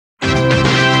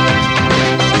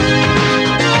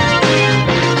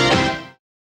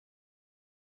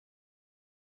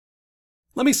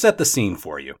Let me set the scene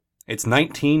for you. It's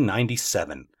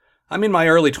 1997. I'm in my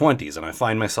early 20s and I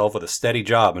find myself with a steady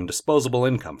job and disposable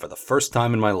income for the first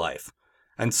time in my life.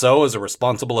 And so, as a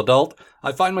responsible adult,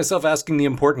 I find myself asking the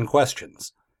important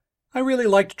questions. I really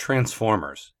liked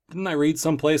Transformers. Didn't I read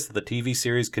someplace that the TV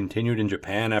series continued in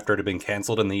Japan after it had been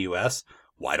cancelled in the US?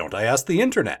 Why don't I ask the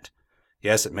internet?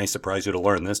 Yes, it may surprise you to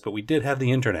learn this, but we did have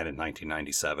the internet in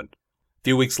 1997. A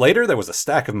few weeks later, there was a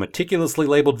stack of meticulously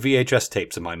labeled VHS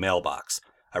tapes in my mailbox.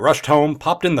 I rushed home,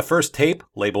 popped in the first tape,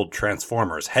 labeled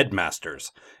Transformers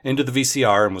Headmasters, into the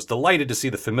VCR and was delighted to see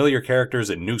the familiar characters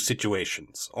in new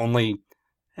situations. Only,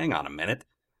 hang on a minute.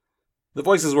 The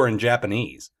voices were in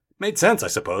Japanese. Made sense, I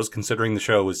suppose, considering the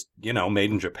show was,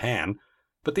 made in Japan.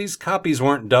 But these copies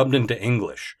weren't dubbed into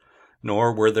English,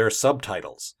 nor were there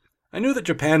subtitles. I knew that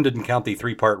Japan didn't count the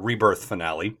 3-part Rebirth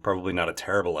finale, probably not a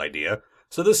terrible idea,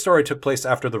 so this story took place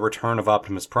after the return of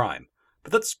Optimus Prime.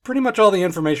 But that's pretty much all the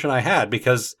information I had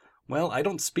because, I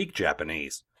don't speak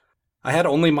Japanese. I had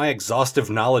only my exhaustive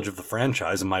knowledge of the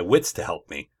franchise and my wits to help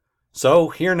me. So,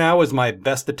 here now is my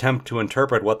best attempt to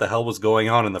interpret what the hell was going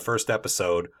on in the first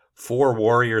episode, 4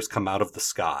 Warriors Come Out of the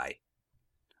Sky.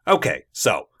 Okay,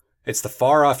 so, it's the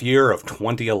far-off year of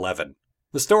 2011.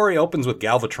 The story opens with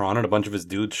Galvatron and a bunch of his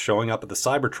dudes showing up at the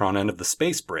Cybertron end of the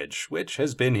space bridge, which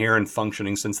has been here and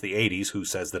functioning since the 80s, who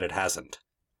says that it hasn't.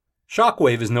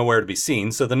 Shockwave is nowhere to be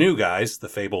seen, so the new guys, the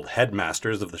fabled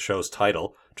headmasters of the show's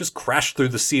title, just crash through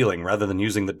the ceiling rather than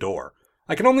using the door.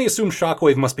 I can only assume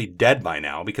Shockwave must be dead by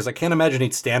now, because I can't imagine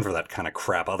he'd stand for that kind of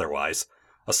crap otherwise.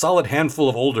 A solid handful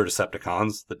of older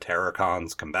Decepticons, the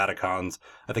Terrorcons, Combaticons,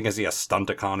 I think I see a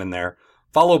Stunticon in there,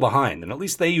 follow behind, and at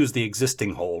least they use the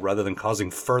existing hole rather than causing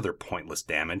further pointless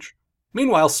damage.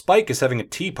 Meanwhile, Spike is having a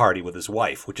tea party with his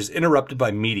wife, which is interrupted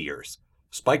by meteors.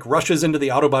 Spike rushes into the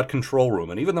Autobot control room,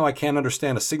 and even though I can't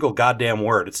understand a single goddamn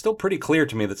word, it's still pretty clear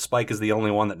to me that Spike is the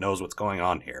only one that knows what's going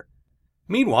on here.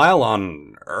 Meanwhile,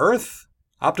 on Earth,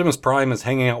 Optimus Prime is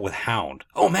hanging out with Hound.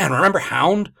 Oh man, remember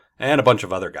Hound? And a bunch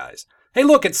of other guys. Hey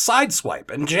look, it's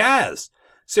Sideswipe and Jazz!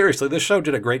 Seriously, this show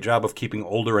did a great job of keeping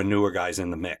older and newer guys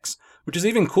in the mix. Which is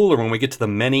even cooler when we get to the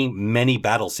many, many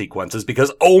battle sequences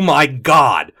because, oh my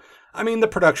god! I mean, the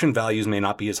production values may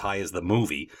not be as high as the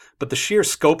movie, but the sheer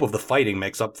scope of the fighting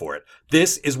makes up for it.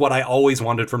 This is what I always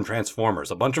wanted from Transformers,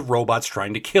 a bunch of robots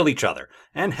trying to kill each other,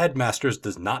 and Headmasters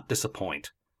does not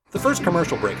disappoint. The first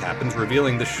commercial break happens,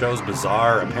 revealing this show's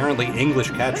bizarre, apparently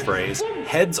English catchphrase,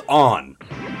 "Heads on,"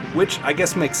 which I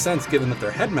guess makes sense given that they're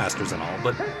headmasters and all,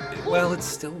 but, it's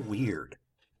still weird.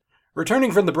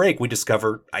 Returning from the break, we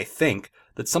discover, I think,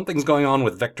 that something's going on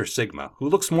with Vector Sigma, who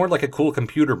looks more like a cool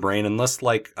computer brain and less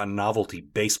like a novelty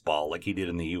baseball like he did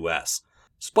in the US.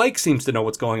 Spike seems to know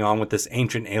what's going on with this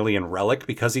ancient alien relic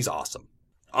because he's awesome.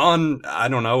 On,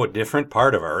 a different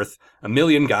part of Earth, a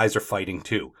million guys are fighting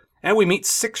too. And we meet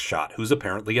Six-Shot, who's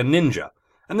apparently a ninja.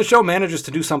 And the show manages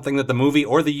to do something that the movie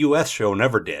or the US show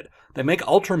never did. They make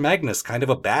Ultra Magnus kind of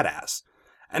a badass.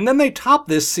 And then they top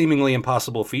this seemingly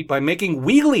impossible feat by making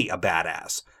Wheelie a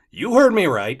badass. You heard me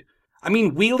right. I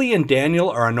mean, Wheelie and Daniel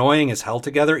are annoying as hell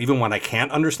together even when I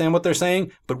can't understand what they're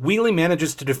saying, but Wheelie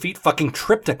manages to defeat fucking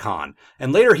Trypticon,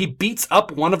 and later he beats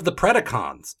up one of the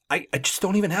Predacons. I just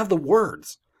don't even have the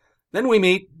words. Then we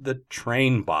meet the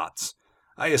Train Bots.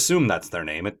 I assume that's their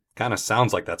name. It kind of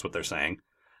sounds like that's what they're saying.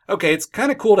 Okay, it's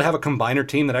kind of cool to have a combiner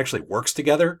team that actually works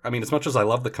together. I mean, as much as I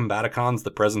love the Combaticons,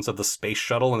 the presence of the space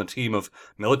shuttle and a team of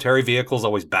military vehicles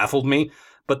always baffled me,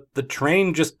 but the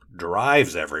train just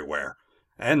drives everywhere.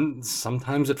 And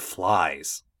sometimes it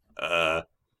flies.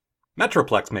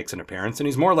 Metroplex makes an appearance, and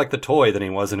he's more like the toy than he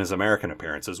was in his American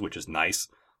appearances, which is nice.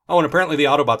 Oh, and apparently the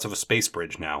Autobots have a space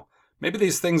bridge now. Maybe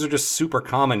these things are just super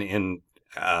common in,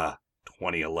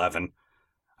 2011.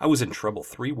 I was in trouble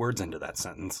 3 words into that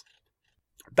sentence.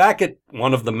 Back at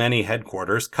one of the many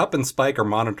headquarters, Kup and Spike are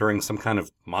monitoring some kind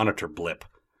of monitor blip.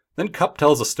 Then Kup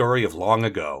tells a story of long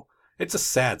ago. It's a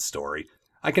sad story.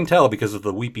 I can tell because of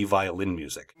the weepy violin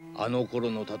music. あの頃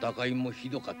の戦いもひ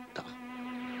どかった。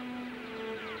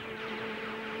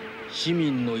市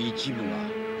民の一部が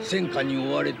戦火に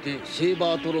追われてセー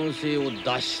バートロン星を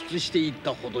脱出していっ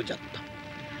たほどじゃった。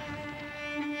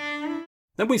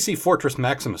Then we see Fortress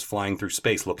Maximus flying through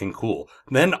space looking cool.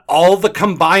 Then all the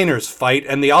Combiners fight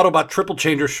and the Autobot Triple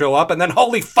Changers show up and then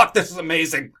holy fuck, this is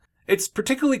amazing! It's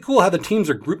particularly cool how the teams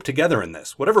are grouped together in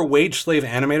this. Whatever wage slave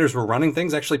animators were running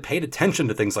things actually paid attention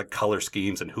to things like color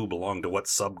schemes and who belonged to what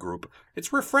subgroup.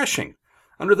 It's refreshing.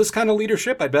 Under this kind of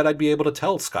leadership, I bet I'd be able to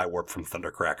tell Skywarp from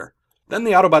Thundercracker. Then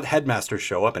the Autobot headmasters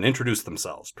show up and introduce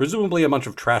themselves. Presumably a bunch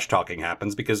of trash talking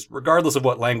happens because regardless of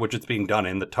what language it's being done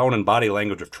in, the tone and body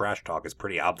language of trash talk is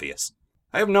pretty obvious.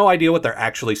 I have no idea what they're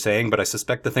actually saying, but I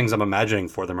suspect the things I'm imagining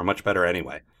for them are much better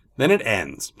anyway. Then it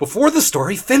ends, before the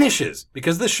story finishes,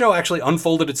 because this show actually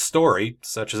unfolded its story,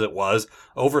 such as it was,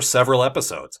 over several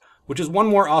episodes, which is one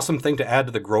more awesome thing to add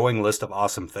to the growing list of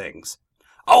awesome things.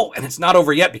 Oh, and it's not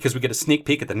over yet because we get a sneak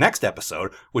peek at the next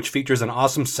episode, which features an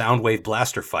awesome Soundwave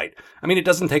blaster fight. I mean, it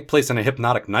doesn't take place in a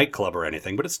hypnotic nightclub or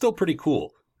anything, but it's still pretty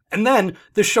cool. And then,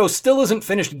 the show still isn't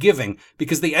finished giving,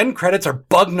 because the end credits are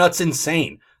bug nuts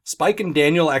insane. Spike and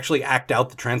Daniel actually act out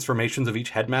the transformations of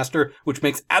each headmaster, which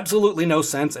makes absolutely no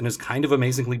sense and is kind of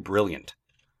amazingly brilliant.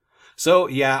 So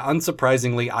yeah,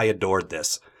 unsurprisingly, I adored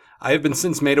this. I have been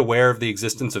since made aware of the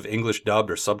existence of English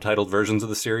dubbed or subtitled versions of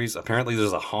the series. Apparently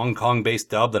there's a Hong Kong-based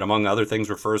dub that among other things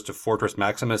refers to Fortress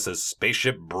Maximus as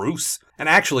Spaceship Bruce. And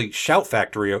actually, Shout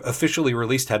Factory officially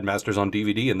released Headmasters on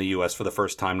DVD in the US for the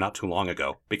first time not too long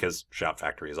ago, because Shout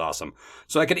Factory is awesome.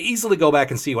 So I could easily go back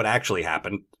and see what actually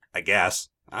happened, I guess.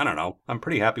 I don't know. I'm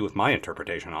pretty happy with my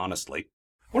interpretation, honestly.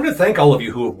 I want to thank all of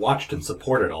you who have watched and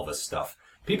supported all this stuff.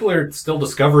 People are still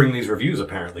discovering these reviews,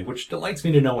 apparently, which delights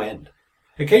me to no end.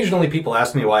 Occasionally people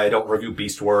ask me why I don't review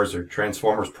Beast Wars or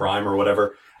Transformers Prime or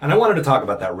whatever, and I wanted to talk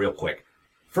about that real quick.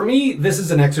 For me, this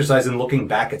is an exercise in looking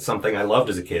back at something I loved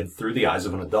as a kid through the eyes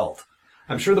of an adult.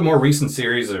 I'm sure the more recent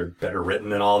series are better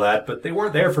written and all that, but they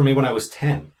weren't there for me when I was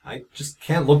 10. I just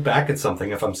can't look back at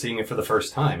something if I'm seeing it for the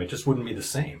first time. It just wouldn't be the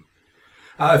same.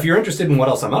 If you're interested in what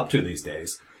else I'm up to these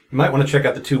days, you might want to check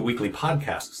out the 2 weekly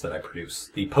podcasts that I produce.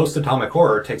 The Post-Atomic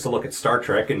Horror takes a look at Star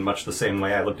Trek in much the same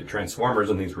way I looked at Transformers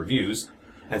in these reviews,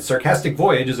 and Sarcastic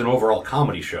Voyage is an overall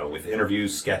comedy show with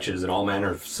interviews, sketches, and all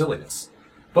manner of silliness.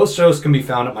 Both shows can be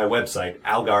found at my website,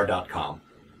 algar.com.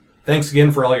 Thanks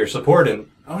again for all your support,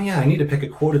 and oh yeah, I need to pick a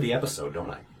quote of the episode,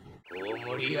 don't I?